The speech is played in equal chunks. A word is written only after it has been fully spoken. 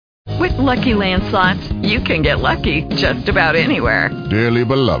With Lucky Land Slots, you can get lucky just about anywhere. Dearly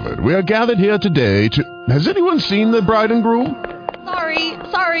beloved, we are gathered here today to... Has anyone seen the bride and groom?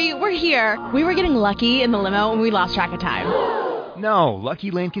 Sorry, we're here. We were getting lucky in the limo and we lost track of time. No,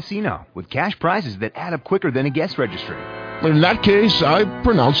 Lucky Land Casino, with cash prizes that add up quicker than a guest registry. In that case, I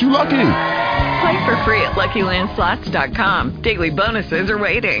pronounce you lucky. Play for free at LuckyLandSlots.com. Daily bonuses are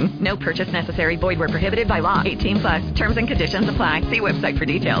waiting. No purchase necessary. Void where prohibited by law. 18+. Terms and conditions apply. See website for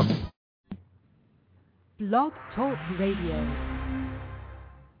details. Blog Talk Radio.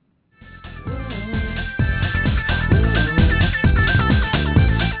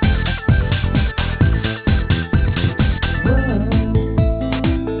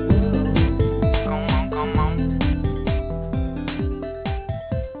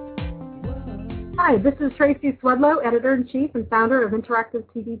 Hi, this is Tracy Swedlow, Editor-in-Chief and founder of Interactive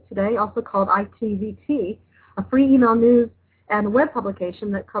TV Today, also called ITVT, a free email news and web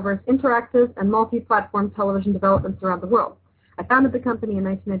publication that covers interactive and multi-platform television developments around the world. I founded the company in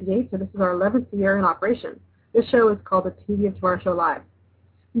 1998, so this is our 11th year in operation. This show is called the TV of Tomorrow Show Live.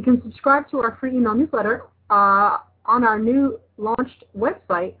 You can subscribe to our free email newsletter on our new launched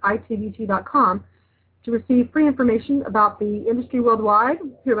website, itvt.com, to receive free information about the industry worldwide,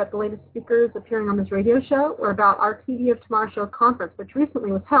 hear about the latest speakers appearing on this radio show, or about our TV of Tomorrow Show conference, which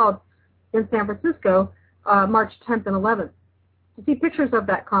recently was held in San Francisco, March 10th and 11th. To see pictures of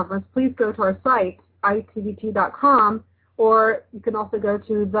that conference, please go to our site, itvt.com, or you can also go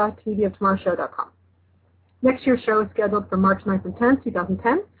to thetvoftomorrowshow.com. Next year's show is scheduled for March 9th and 10th,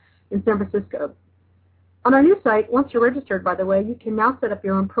 2010, in San Francisco. On our new site, once you're registered, by the way, you can now set up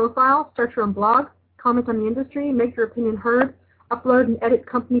your own profile, start your own blog, comment on the industry, make your opinion heard, upload and edit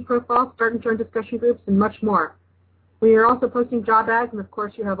company profiles, start and join discussion groups, and much more. We are also posting job ads, and of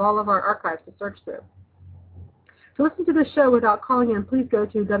course you have all of our archives to search through. To listen to this show without calling in, please go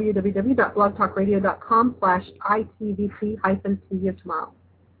to www.blogtalkradio.com/ITVT-TV of tomorrow.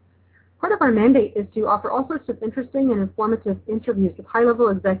 Part of our mandate is to offer all sorts of interesting and informative interviews with high-level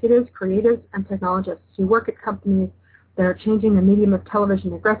executives, creatives, and technologists who work at companies that are changing the medium of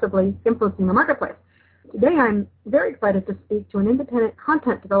television aggressively, influencing the marketplace. Today I'm very excited to speak to an independent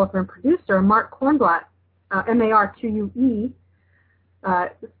content developer and producer, Mark Kornblatt, M-A-R-Q-U-E,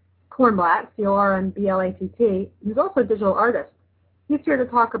 Kornblatt, C-O-R-N-B-L-A-T-T, who's also a digital artist. He's here to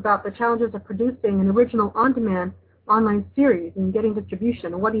talk about the challenges of producing an original on-demand online series and getting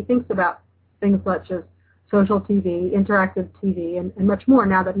distribution, and what he thinks about things such as social TV, interactive TV, and much more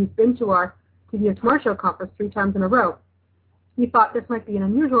now that he's been to our TV of Tomorrow Show conference 3 times in a row. He thought this might be an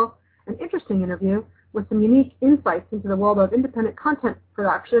unusual and interesting interview with some unique insights into the world of independent content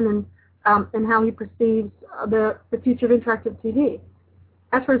production and how he perceives the future of interactive TV.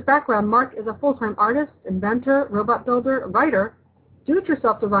 As for his background, Mark is a full-time artist, inventor, robot builder, writer,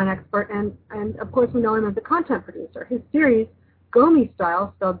 do-it-yourself design expert, and of course we know him as a content producer. His series, Gomi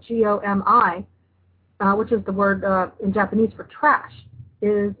Style, spelled G-O-M-I, which is the word in Japanese for trash,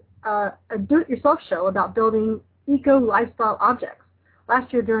 is a do-it-yourself show about building eco-lifestyle objects.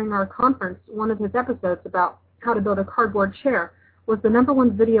 Last year during our conference, one of his episodes about how to build a cardboard chair was the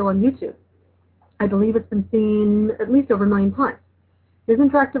 #1 video on YouTube. I believe it's been seen at least over 1 million times. His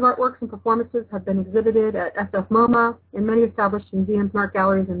interactive artworks and performances have been exhibited at SF MoMA and many established museums and art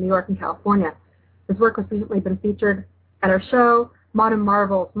galleries in New York and California. His work has recently been featured at our show, Modern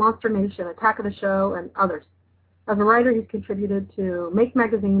Marvels, Monster Nation, Attack of the Show, and others. As a writer, he's contributed to Make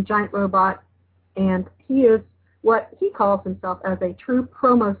Magazine, Giant Robot, and he is what he calls himself as a true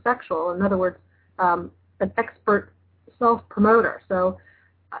promosexual, in other words, an expert self-promoter. So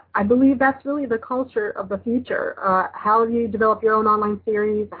I believe that's really the culture of the future. How do you develop your own online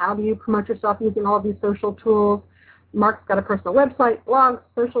series? How do you promote yourself using all of these social tools? Mark's got a personal website, blogs,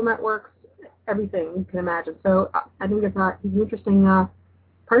 social networks, everything you can imagine. So I think he's an interesting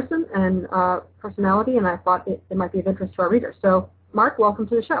person and personality, and I thought it might be of interest to our readers. So, Mark, welcome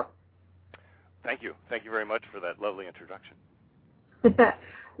to the show. Thank you. Thank you very much for that lovely introduction.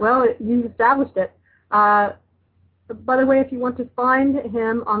 Well, you established it. By the way, if you want to find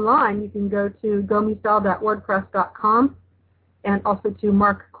him online, you can go to gomistyle.wordpress.com and also to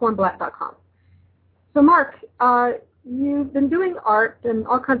markkornblatt.com. So, Mark, you've been doing art and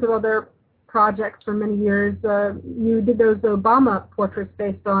all kinds of other projects for many years. You did those Obama portraits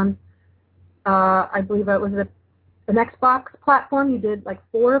based on, I believe it was an Xbox platform. You did like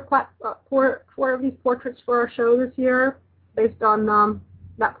four of these portraits for our show this year based on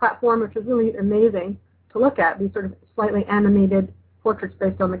that platform, which was really amazing to look at, these sort of slightly animated portraits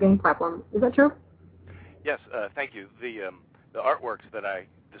based on the game platform. Is that true? Yes, thank you. The artworks that I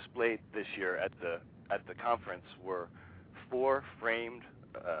displayed this year at the conference were 4 framed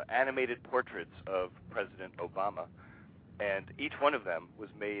animated portraits of President Obama, and each one of them was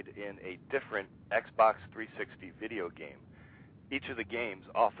made in a different Xbox 360 video game. Each of the games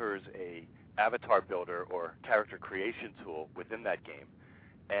offers a avatar builder or character creation tool within that game,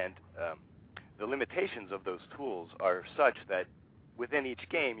 and the limitations of those tools are such that within each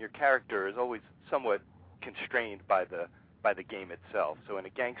game, your character is always somewhat constrained by the game itself. So in a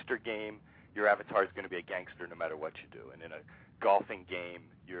gangster game, your avatar is going to be a gangster no matter what you do, and in a golfing game,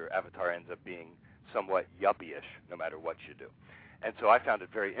 your avatar ends up being somewhat yuppie-ish no matter what you do. And so I found it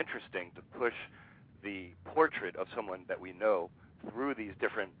very interesting to push the portrait of someone that we know through these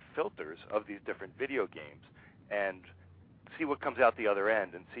different filters of these different video games and see what comes out the other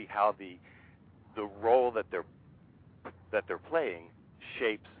end and see how the role that they're playing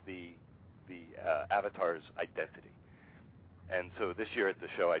shapes the avatar's identity. And so this year at the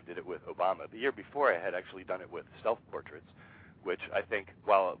show I did it with Obama. The year before I had actually done it with self-portraits, which I think,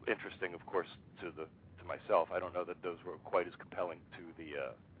 while interesting, of course, to myself, I don't know that those were quite as compelling to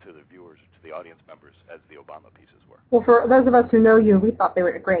the viewers, to the audience members, as the Obama pieces were. Well, for those of us who know you, we thought they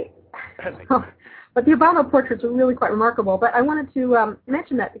were great. But the Obama portraits are really quite remarkable. But I wanted to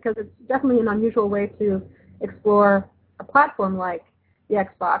mention that because it's definitely an unusual way to explore a platform like the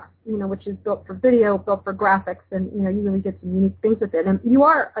Xbox, which is built for video, built for graphics, and you really get some unique things with it. And you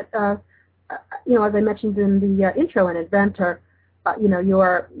are, as I mentioned in the intro, an inventor. You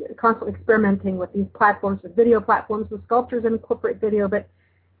are constantly experimenting with these platforms, with video platforms, with sculptures that incorporate video, but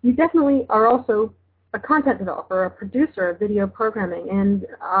you definitely are also a content developer, a producer of video programming, and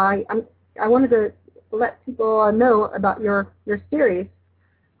I wanted to let people know about your series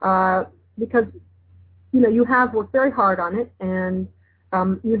because you have worked very hard on it, and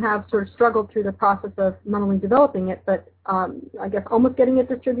you have sort of struggled through the process of not only developing it, but I guess almost getting it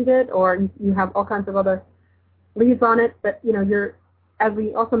distributed, or you have all kinds of other leads on it. But you're, as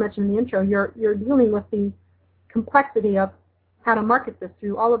we also mentioned in the intro, you're dealing with the complexity of how to market this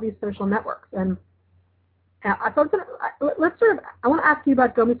through all of these social networks. And I want to ask you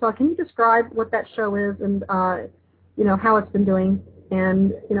about Go Misal. Can you describe what that show is, and how it's been doing,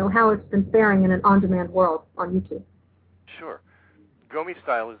 and how it's been faring in an on-demand world on YouTube? Sure. Go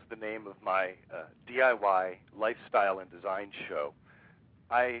Style is the name of my DIY lifestyle and design show.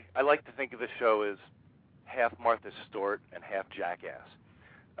 I like to think of the show as half Martha Stewart and half Jackass.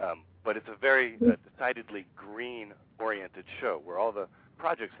 But it's a very decidedly green-oriented show where all the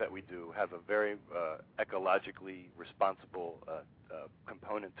projects that we do have a very ecologically responsible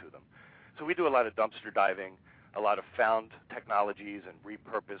component to them. So we do a lot of dumpster diving, a lot of found technologies and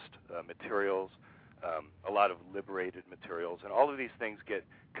repurposed materials, a lot of liberated materials, and all of these things get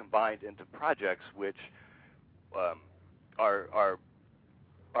combined into projects which are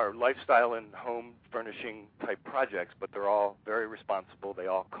lifestyle and home furnishing type projects, but they're all very responsible. They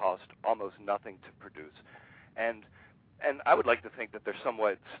all cost almost nothing to produce. And I would like to think that they're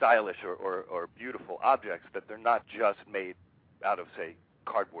somewhat stylish or beautiful objects, that they're not just made out of, say,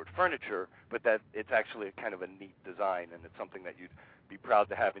 cardboard furniture, but that it's actually a kind of a neat design, and it's something that you'd be proud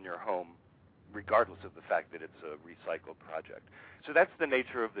to have in your home, regardless of the fact that it's a recycled project. So that's the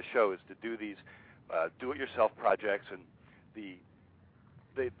nature of the show, is to do these do-it-yourself projects, and the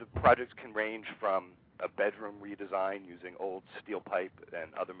projects can range from a bedroom redesign using old steel pipe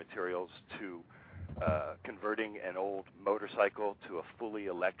and other materials to converting an old motorcycle to a fully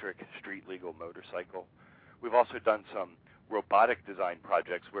electric street-legal motorcycle. We've also done some robotic design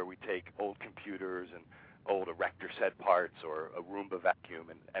projects where we take old computers and old erector set parts or a Roomba vacuum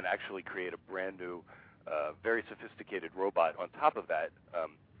and actually create a brand new, very sophisticated robot on top of that,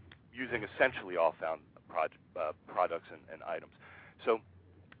 using essentially all found products and items. So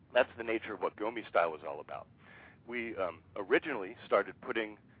that's the nature of what Go Style is all about. We originally started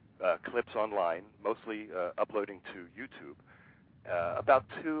putting clips online, mostly uploading to YouTube, about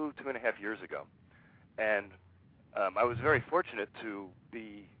 2.5 years ago. And I was very fortunate to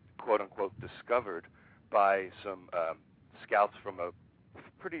be, quote-unquote, discovered by some scouts from a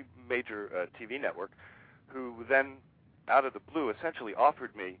pretty major TV network who then, out of the blue, essentially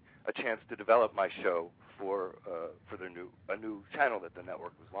offered me a chance to develop my show for a new channel that the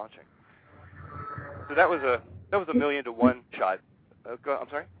network was launching. So that was a 1,000,000 to 1 shot. I'm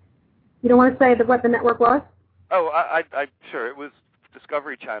sorry? You don't want to say what the network was? Oh, I sure. It was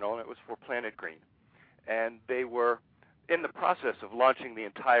Discovery Channel, and it was for Planet Green. And they were in the process of launching the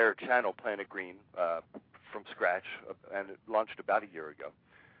entire channel, Planet Green, from scratch, and it launched about a year ago.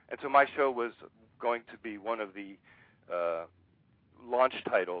 And so my show was going to be one of the launch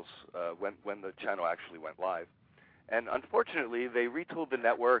titles when the channel actually went live. And unfortunately, they retooled the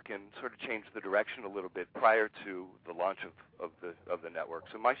network and sort of changed the direction a little bit prior to the launch of the network.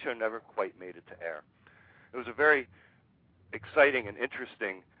 So my show never quite made it to air. It was a very exciting and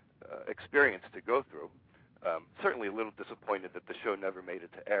interesting experience to go through. Certainly a little disappointed that the show never made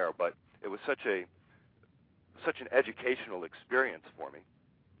it to air, but it was such an educational experience for me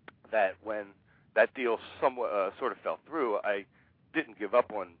that when that deal somewhat sort of fell through, I didn't give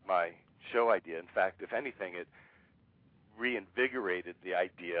up on my show idea. In fact, if anything, it reinvigorated the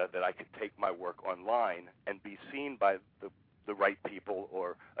idea that I could take my work online and be seen by the right people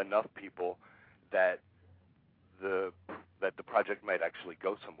or enough people that the project might actually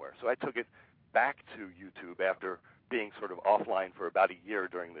go somewhere. So I took it back to YouTube after being sort of offline for about a year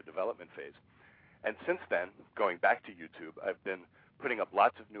during the development phase. And since then, going back to YouTube, I've been putting up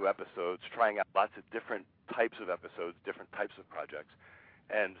lots of new episodes, trying out lots of different types of episodes, different types of projects,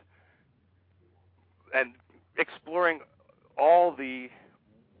 and exploring all the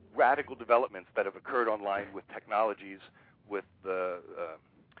radical developments that have occurred online with technologies, with the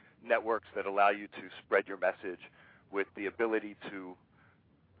networks that allow you to spread your message, with the ability to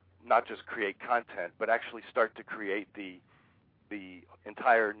not just create content, but actually start to create the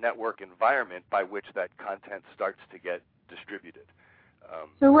entire network environment by which that content starts to get distributed. How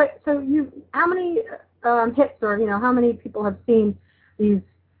many hits, or how many people have seen these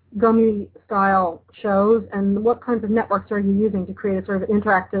Gomi-style shows, and what kinds of networks are you using to create a sort of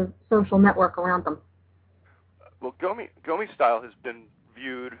interactive social network around them? Well, Gomi style has been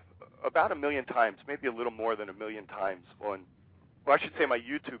viewed about 1 million times, maybe a little more than 1 million times I should say my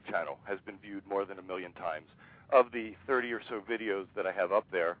YouTube channel has been viewed more than 1 million times. Of the 30 or so videos that I have up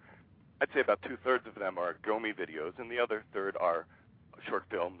there, I'd say about 2/3 of them are Gomi videos, and the other third are short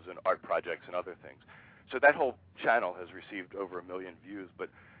films and art projects and other things. So that whole channel has received over 1 million views. But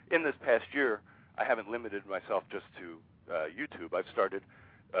in this past year, I haven't limited myself just to YouTube. I've started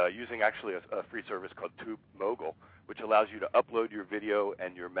using actually a free service called TubeMogul, which allows you to upload your video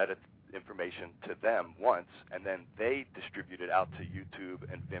and your meta information to them once, and then they distribute it out to YouTube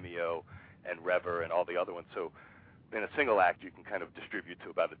and Vimeo and Rever and all the other ones. So in a single act, you can kind of distribute to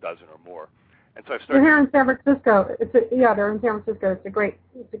about a dozen or more. And so I've started. They're here in San Francisco. They're in San Francisco. It's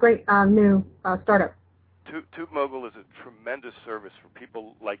a great new startup. TubeMogul is a tremendous service for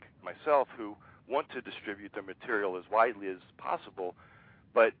people like myself who want to distribute their material as widely as possible,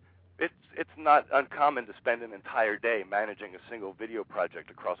 but it's not uncommon to spend an entire day managing a single video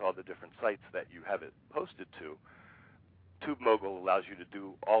project across all the different sites that you have it posted to. TubeMogul allows you to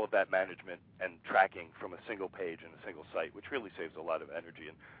do all of that management and tracking from a single page and a single site, which really saves a lot of energy.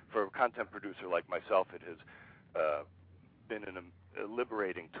 And for a content producer like myself, it has been a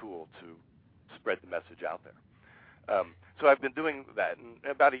liberating tool to spread the message out there. So I've been doing that. And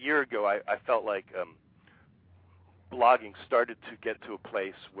about a year ago, I felt like blogging started to get to a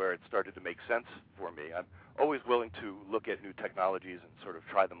place where it started to make sense for me. I'm always willing to look at new technologies and sort of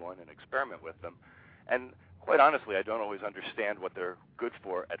try them on and experiment with them. And quite honestly, I don't always understand what they're good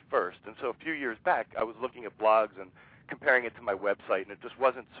for at first. And so a few years back, I was looking at blogs and comparing it to my website, and it just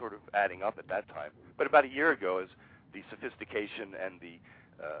wasn't sort of adding up at that time. But about a year ago, as the sophistication and the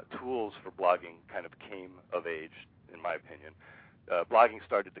tools for blogging kind of came of age, in my opinion, blogging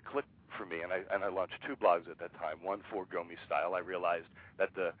started to click for me, and I launched 2 blogs at that time, one for Gomi Style. I realized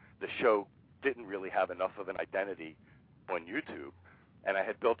that the show didn't really have enough of an identity on YouTube, and I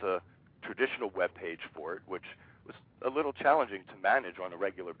had built a traditional web page for it, which was a little challenging to manage on a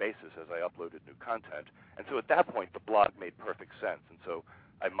regular basis as I uploaded new content. And so at that point, the blog made perfect sense, and so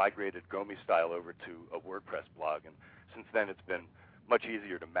I migrated Gomi Style over to a WordPress blog, and since then it's been much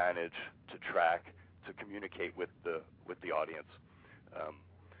easier to manage, to track, to communicate with the audience.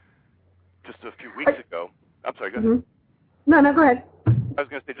 Just a few weeks ago, I'm sorry, go ahead. No, go ahead. I was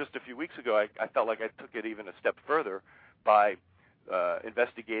going to say just a few weeks ago, I felt like I took it even a step further by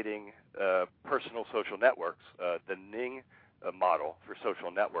investigating personal social networks, the Ning model for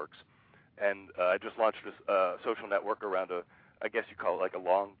social networks. And I just launched this social network around I guess you call it like a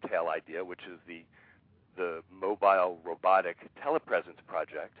long tail idea, which is the mobile robotic telepresence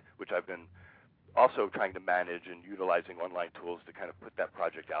project, which I've been also trying to manage and utilizing online tools to kind of put that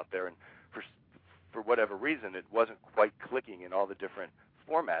project out there. And for whatever reason, it wasn't quite clicking in all the different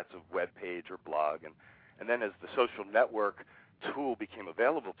formats of web page or blog. And then as the social network tool became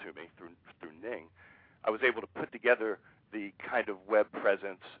available to me through Ning, I was able to put together the kind of web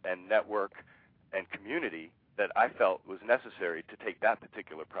presence and network and community that I felt was necessary to take that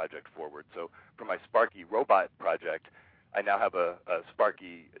particular project forward. So for my Sparky Robot project, I now have a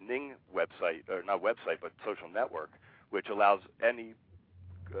Sparky Ning website, or not website, but social network, which allows any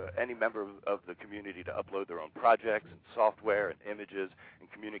any member of the community to upload their own projects and software and images and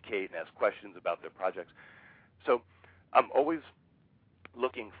communicate and ask questions about their projects. So I'm always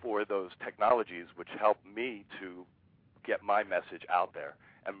looking for those technologies which help me to get my message out there.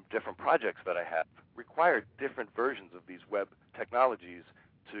 And different projects that I have require different versions of these web technologies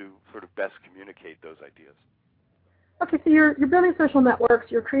to sort of best communicate those ideas. Okay, so you're building social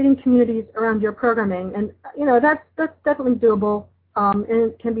networks, you're creating communities around your programming, and that's definitely doable, and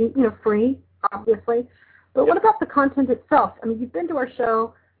it can be free, obviously. But what about the content itself? I mean, you've been to our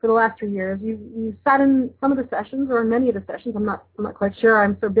show for the last 3 years. You sat in some of the sessions or in many of the sessions. I'm not quite sure.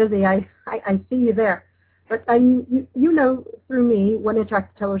 I'm so busy. I see you there, but you know through me what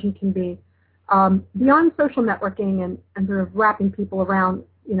interactive television can be. Beyond social networking and sort of wrapping people around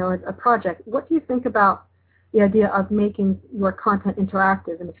a project, what do you think about the idea of making your content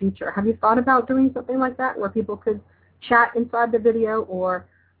interactive in the future? Have you thought about doing something like that where people could chat inside the video or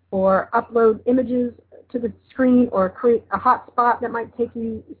upload images to the screen or create a hotspot that might take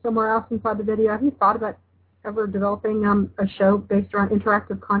you somewhere else inside the video? Have you thought about ever developing a show based around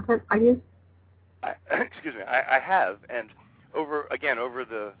interactive content ideas? Excuse me, I have, and over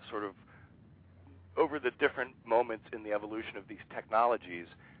the different moments in the evolution of these technologies,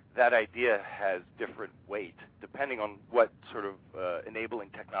 that idea has different weight depending on what sort of enabling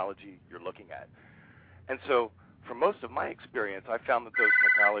technology you're looking at. And so for most of my experience, I found that those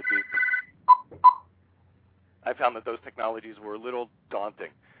technologies were a little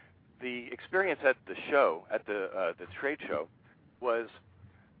daunting. The experience at the show, at the trade show, was,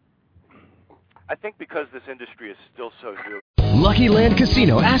 I think because this industry is still so new. Lucky Land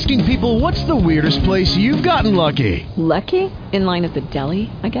Casino, asking people, what's the weirdest place you've gotten lucky? Lucky? In line at the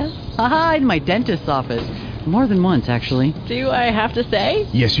deli, I guess? Aha, in my dentist's office. More than once, actually. Do I have to say?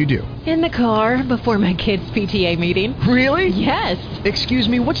 Yes, you do. In the car before my kids' PTA meeting. Really? Yes. Excuse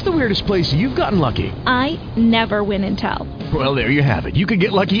me, what's the weirdest place you've gotten lucky? I never win and tell. Well, there you have it. You can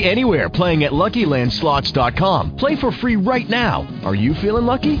get lucky anywhere, playing at LuckyLandSlots.com. Play for free right now. Are you feeling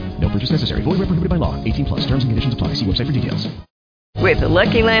lucky? No purchase necessary. Void where prohibited by law. 18+. Terms and conditions apply. See website for details. With the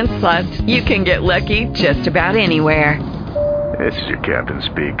Lucky Land Slots, you can get lucky just about anywhere. This is your captain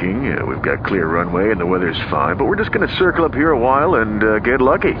speaking. We've got clear runway and the weather's fine, but we're just going to circle up here a while and get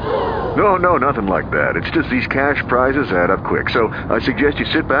lucky. No, nothing like that. It's just these cash prizes add up quick. So I suggest you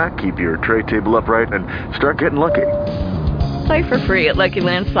sit back, keep your tray table upright, and start getting lucky. Play for free at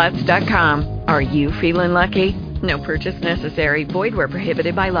LuckyLandSlots.com. Are you feeling lucky? No purchase necessary. Void where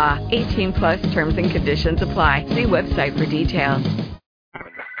prohibited by law. 18+ terms and conditions apply. See website for details.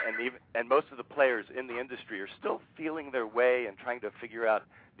 And most of the players in the industry are still feeling their way and trying to figure out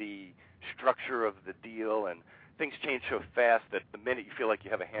the structure of the deal, and things change so fast that the minute you feel like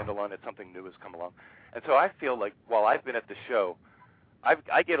you have a handle on it, something new has come along. And so I feel like while I've been at the show,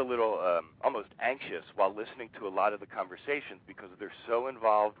 I get a little almost anxious while listening to a lot of the conversations because they're so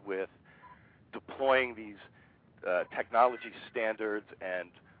involved with deploying these technology standards, and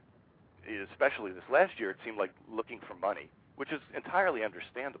especially this last year, it seemed like looking for money, which is entirely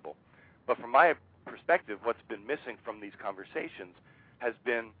understandable. But from my perspective, what's been missing from these conversations has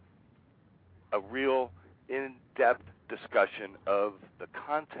been a real in-depth discussion of the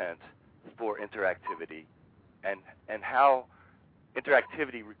content for interactivity and how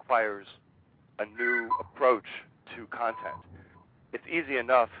interactivity requires a new approach to content. It's easy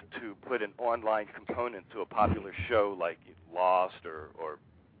enough to put an online component to a popular show like Lost or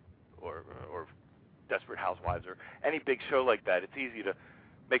Desperate Housewives or any big show like that. It's easy to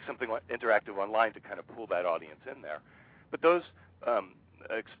make something interactive online to kind of pull that audience in there. But those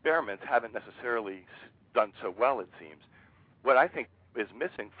experiments haven't necessarily done so well, it seems. What I think is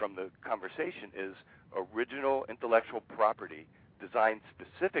missing from the conversation is original intellectual property designed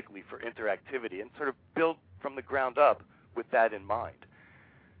specifically for interactivity and sort of built from the ground up with that in mind.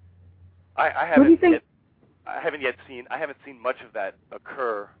 I haven't seen much of that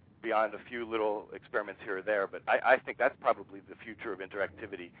occur beyond a few little experiments here or there, but I think that's probably the future of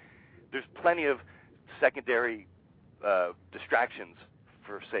interactivity. There's plenty of secondary distractions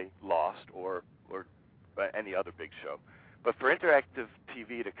for, say, Lost or any other big show. But for interactive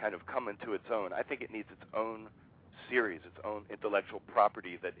TV to kind of come into its own, I think it needs its own series, its own intellectual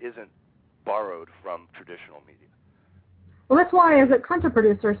property that isn't borrowed from traditional media. Well, that's why, as a content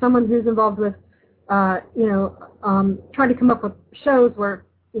producer, someone who's involved with, trying to come up with shows where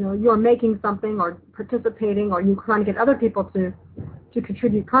you're making something or participating, or you're trying to get other people to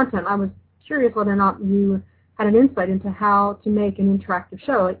contribute content. I was curious whether or not you had an insight into how to make an interactive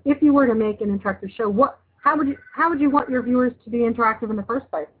show. Like, if you were to make an interactive show, how would you want your viewers to be interactive in the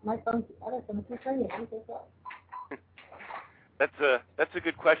first place? My phone's That's a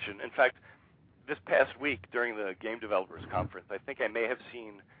good question. In fact, this past week during the Game Developers Conference, I think I may have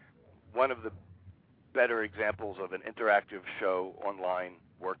seen one of the better examples of an interactive show online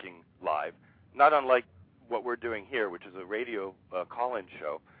working live, not unlike what we're doing here, which is a radio call-in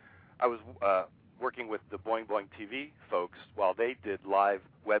show. I was working with the Boing Boing TV folks while they did live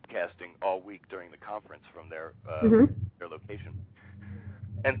webcasting all week during the conference from their location.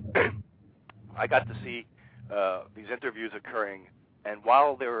 And I got to see these interviews occurring, and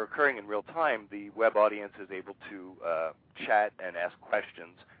while they were occurring in real time, the web audience is able to chat and ask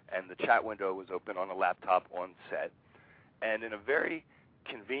questions, and the chat window was open on a laptop on set. And in a very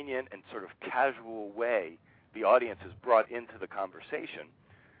convenient and sort of casual way, the audience is brought into the conversation.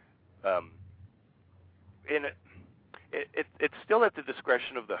 It's still at the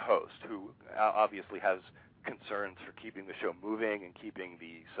discretion of the host, who obviously has concerns for keeping the show moving and keeping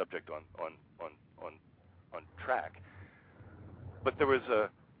the subject on track. But there was a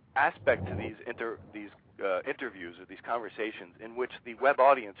aspect to these interviews or these conversations in which the web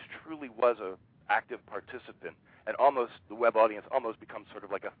audience truly was an active participant, and the web audience almost becomes sort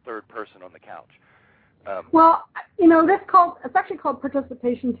of like a third person on the couch. Well, it's actually called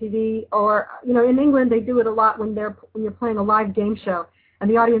participation TV, or in England they do it a lot when you're playing a live game show, and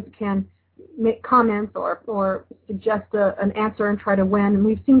the audience can make comments or suggest an answer and try to win. And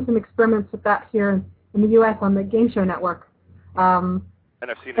we've seen some experiments with that here in the U.S. on the Game Show Network. And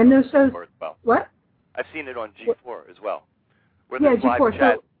I've seen it on G4 as well. What? I've seen it on G4 as well, where there's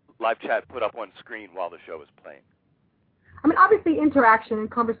G4, live chat put up on screen while the show is playing. I mean, obviously, interaction and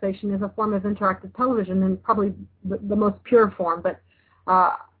conversation is a form of interactive television, and probably the most pure form. But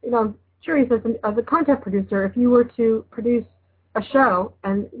I'm curious, as a content producer, if you were to produce a show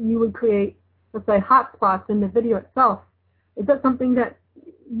and you would create, let's say, hotspots in the video itself, is that something that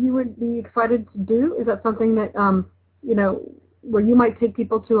you would be excited to do? Is that something that where you might take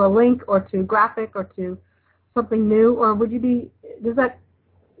people to a link or to graphic or to something new, or would you be? Does that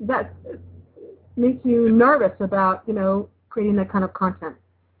make you nervous about creating that kind of content?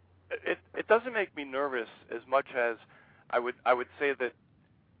 It doesn't make me nervous as much as I would say that.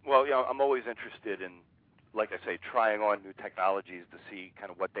 Well, I'm always interested in, like I say, trying on new technologies to see kind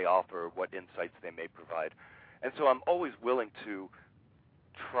of what they offer, what insights they may provide, and so I'm always willing to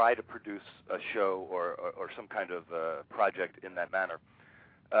try to produce a show or some kind of project in that manner.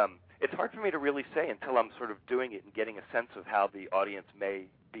 It's hard for me to really say until I'm sort of doing it and getting a sense of how the audience may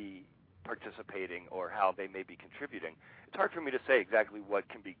be participating or how they may be contributing. It's hard for me to say exactly what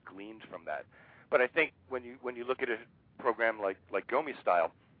can be gleaned from that. But I think when you look at a program like Gomi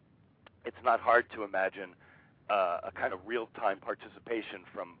Style, it's not hard to imagine a kind of real-time participation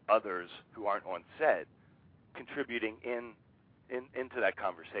from others who aren't on set contributing into that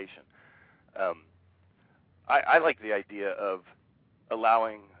conversation. I like the idea of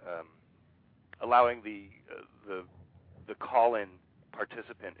allowing the call-in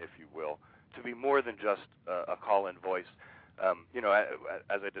participant, if you will, to be more than just a call-in voice.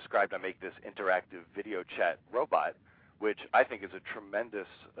 As I described, I make this interactive video chat robot, which I think is a tremendous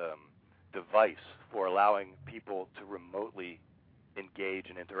device for allowing people to remotely engage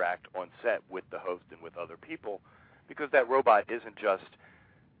and interact on set with the host and with other people, because that robot isn't just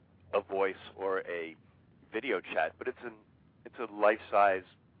a voice or a video chat, but it's a life-size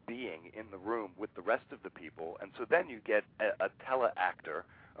being in the room with the rest of the people. And so then you get a teleactor,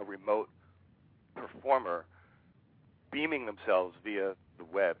 a remote performer, beaming themselves via the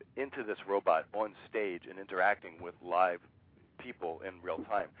web into this robot on stage and interacting with live people in real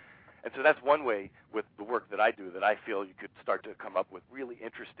time. And so that's one way with the work that I do that I feel you could start to come up with really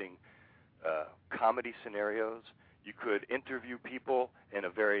interesting comedy scenarios. You could interview people in a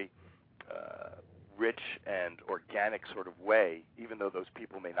very rich and organic sort of way, even though those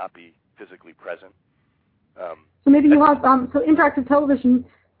people may not be physically present. So maybe you have so interactive television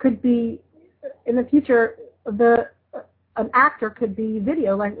could be in the future. An actor could be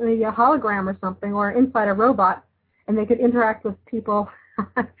video, like maybe a hologram or something, or inside a robot, and they could interact with people.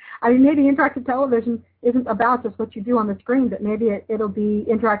 I mean, maybe interactive television isn't about just what you do on the screen, but maybe it'll be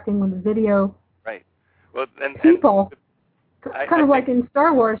interacting with video. Right. Well, and people. Kind of like in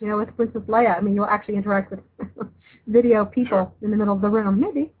Star Wars, with Princess Leia. I mean, you'll actually interact with video people in the middle of the room.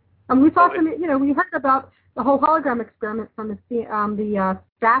 Maybe. We saw some. We heard about the whole hologram experiment from the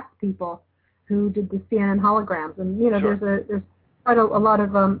staff people who did the CNN holograms, and there's quite a lot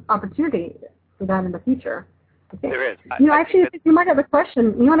of opportunity for that in the future. There is. Actually, you might have a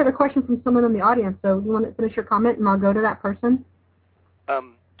question. You might have a question from someone in the audience. So you want to finish your comment, and I'll go to that person.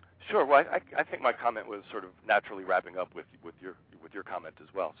 Sure. Well, I think my comment was sort of naturally wrapping up with your comment as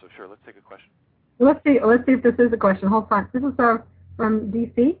well. So sure, let's take a question. Let's see if this is a question. Hold on. This is from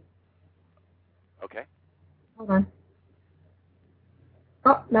DC. Okay. Hold on.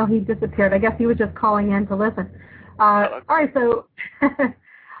 Oh, no, he disappeared. I guess he was just calling in to listen. All right, so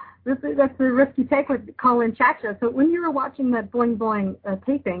that's the risk you take with call-in chat show. So when you were watching that Boing Boing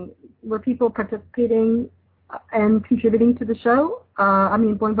taping, were people participating and contributing to the show? I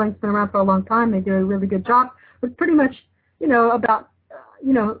mean, Boing Boing's been around for a long time. They do a really good job. It's pretty much, about,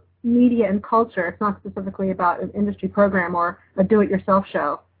 media and culture. It's not specifically about an industry program or a do-it-yourself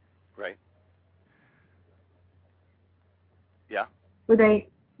show. Right. Yeah. Were they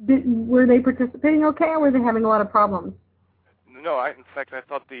participating okay, or were they having a lot of problems? No, in fact, I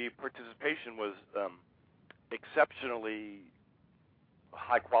thought the participation was exceptionally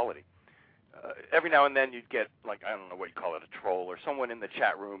high quality. Every now and then you'd get, I don't know what you call it, a troll or someone in the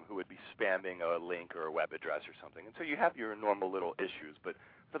chat room who would be spamming a link or a web address or something. And so you have your normal little issues. But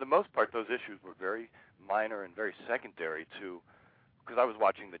for the most part, those issues were very minor and very secondary to, because I was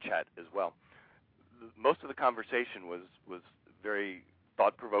watching the chat as well. Most of the conversation was very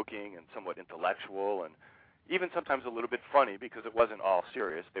thought-provoking and somewhat intellectual and even sometimes a little bit funny because it wasn't all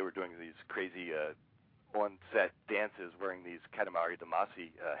serious. They were doing these crazy on-set dances wearing these Katamari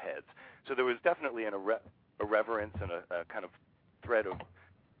Damacy heads. So there was definitely an irreverence and a kind of thread of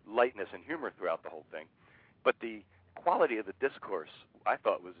lightness and humor throughout the whole thing. But the quality of the discourse, I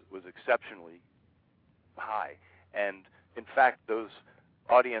thought, was exceptionally high. And, in fact, those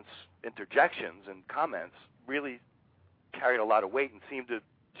audience interjections and comments really carried a lot of weight and seemed to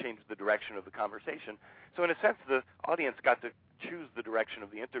change the direction of the conversation. So, in a sense, the audience got to choose the direction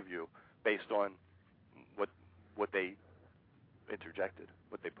of the interview based on what they interjected,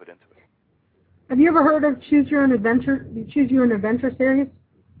 what they put into it. Have you ever heard of Choose Your Own Adventure series?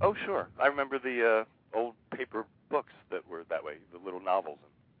 Oh, sure. I remember the old paper books that were that way, the little novels.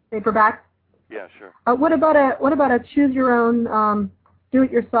 Paperbacks? Yeah, sure. What about a Choose Your Own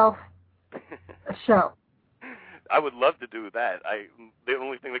do-it-yourself show? I would love to do that. The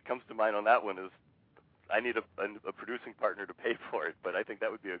only thing that comes to mind on that one is I need a producing partner to pay for it, but I think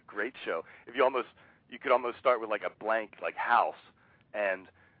that would be a great show. If you could almost start with like a blank house, and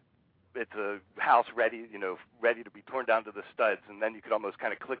it's a house ready to be torn down to the studs, and then you could almost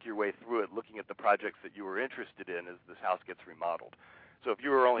kind of click your way through it, looking at the projects that you were interested in as this house gets remodeled. So if you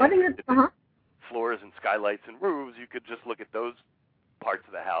were only interested in floors and skylights and roofs, you could just look at those parts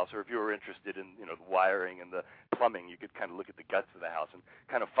of the house, or if you were interested in the wiring and the plumbing, you could kind of look at the guts of the house and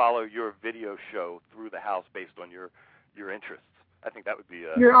kind of follow your video show through the house based on your interests. I think that would be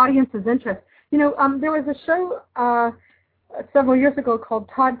your audience's interest. There was a show several years ago called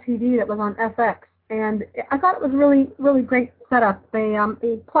Todd TV that was on FX, and I thought it was really, really great setup. They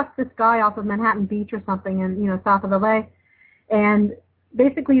plucked this guy off of Manhattan Beach or something, in south of LA, and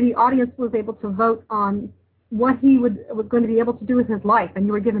basically the audience was able to vote on what he was going to be able to do with his life, and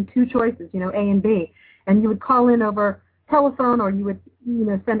you were given two choices, A and B, and you would call in over telephone, or you would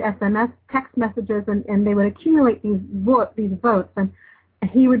send SMS text messages, and they would accumulate these votes, and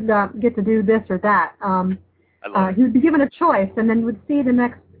he would get to do this or that. He would be given a choice, and then you would see the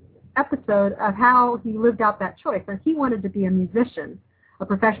next episode of how he lived out that choice. And he wanted to be a musician, a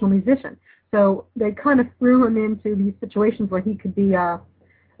professional musician. So they kind of threw him into these situations where he could be a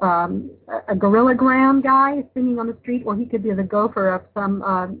Gorilla Graham guy singing on the street, or he could be the gopher of some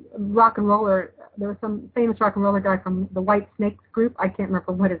rock and roller. There was some famous rock and roller guy from the White Snakes group. I can't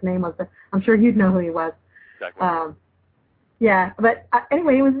remember what his name was, but I'm sure you'd know who he was. Exactly. Yeah, but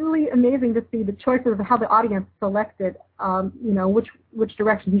anyway, it was really amazing to see the choices of how the audience selected, which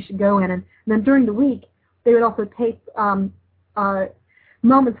direction he should go in. And then during the week, they would also tape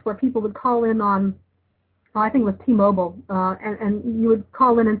moments where people would call in on, I think it was T-Mobile, and you would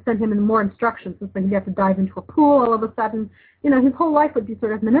call in and send him in more instructions. So he'd have to dive into a pool all of a sudden. His whole life would be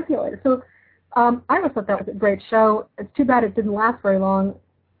sort of manipulated. So I always thought that was a great show. It's too bad it didn't last very long.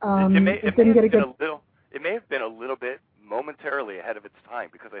 It may have been a little bit momentarily ahead of its time,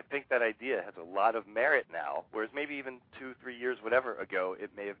 because I think that idea has a lot of merit now, whereas maybe even 2-3 years, whatever ago, it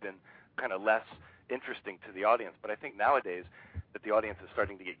may have been kind of less interesting to the audience. But I think nowadays that the audience is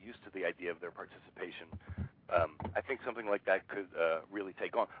starting to get used to the idea of their participation. I think something like that could really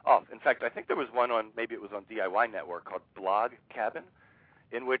take off. In fact, I think there was one maybe it was on DIY Network, called Blog Cabin,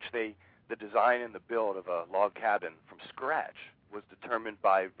 in which the design and the build of a log cabin from scratch was determined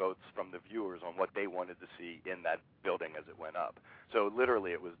by votes from the viewers on what they wanted to see in that building as it went up. So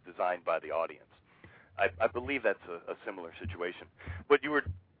literally it was designed by the audience. I believe that's a similar situation. What you were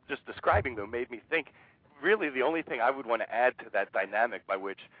just describing, though, made me think, really the only thing I would want to add to that dynamic by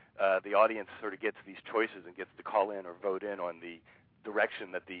which the audience sort of gets these choices and gets to call in or vote in on the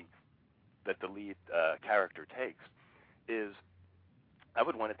direction that the that the lead character takes is I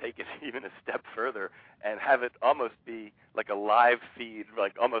would want to take it even a step further and have it almost be like a live feed,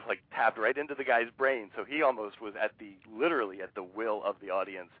 like almost like tapped right into the guy's brain. So he almost was literally at the will of the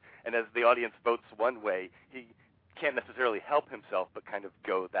audience. And as the audience votes one way, he can't necessarily help himself but kind of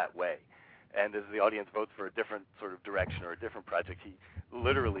go that way. And as the audience votes for a different sort of direction or a different project, he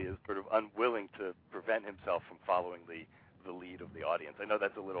literally is sort of unwilling to prevent himself from following the lead of the audience. I know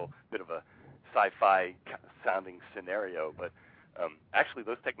that's a little bit of a sci-fi sounding scenario, but actually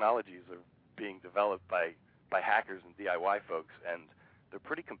those technologies are being developed by hackers and DIY folks, and they're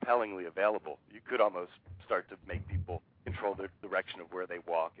pretty compellingly available. You could almost start to make people control the direction of where they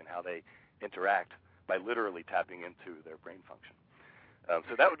walk and how they interact by literally tapping into their brain function.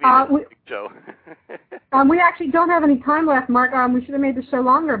 So that would be big Joe. We actually don't have any time left, Mark. We should have made the show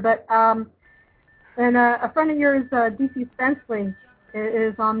longer, but and a friend of yours, DC Spenceley,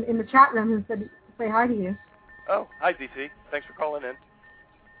 is in the chat room and said to say hi to you. Oh, hi, DC. Thanks for calling in.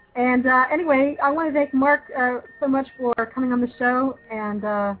 And anyway, I want to thank Mark so much for coming on the show and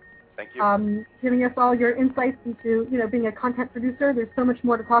thank you. Giving us all your insights into being a content producer. There's so much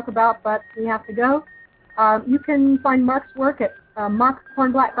more to talk about, but we have to go. You can find Mark's work at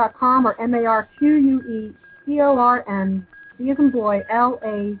markkornblatt.com or MarqueCorn, B as in boy,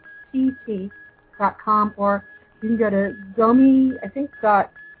 LATT.com, or you can go to Gomi, I think,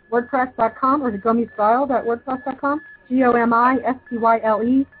 .wordpress.com or to gomistyle.wordpress.com,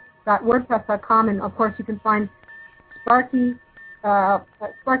 GOMISTYLE.wordpress.com, and of course you can find Sparky at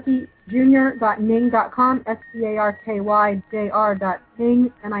sparkyjr.ning.com,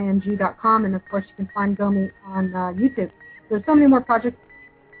 SPARKYJR.ning.com, and of course you can find Gomi on YouTube. There's so many more projects,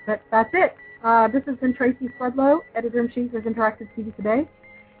 but that's it. This has been Tracy Sledlow, Editor-in-Chief of Interactive TV Today,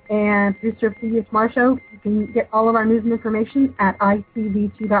 and producer of CBS Mars Show. You can get all of our news and information at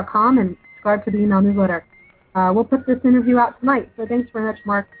ITV2.com and subscribe to the email newsletter. We'll put this interview out tonight, so thanks very much,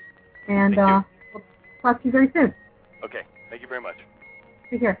 Mark, and we'll talk to you very soon. Okay, thank you very much.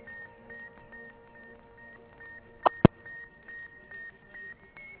 Take care.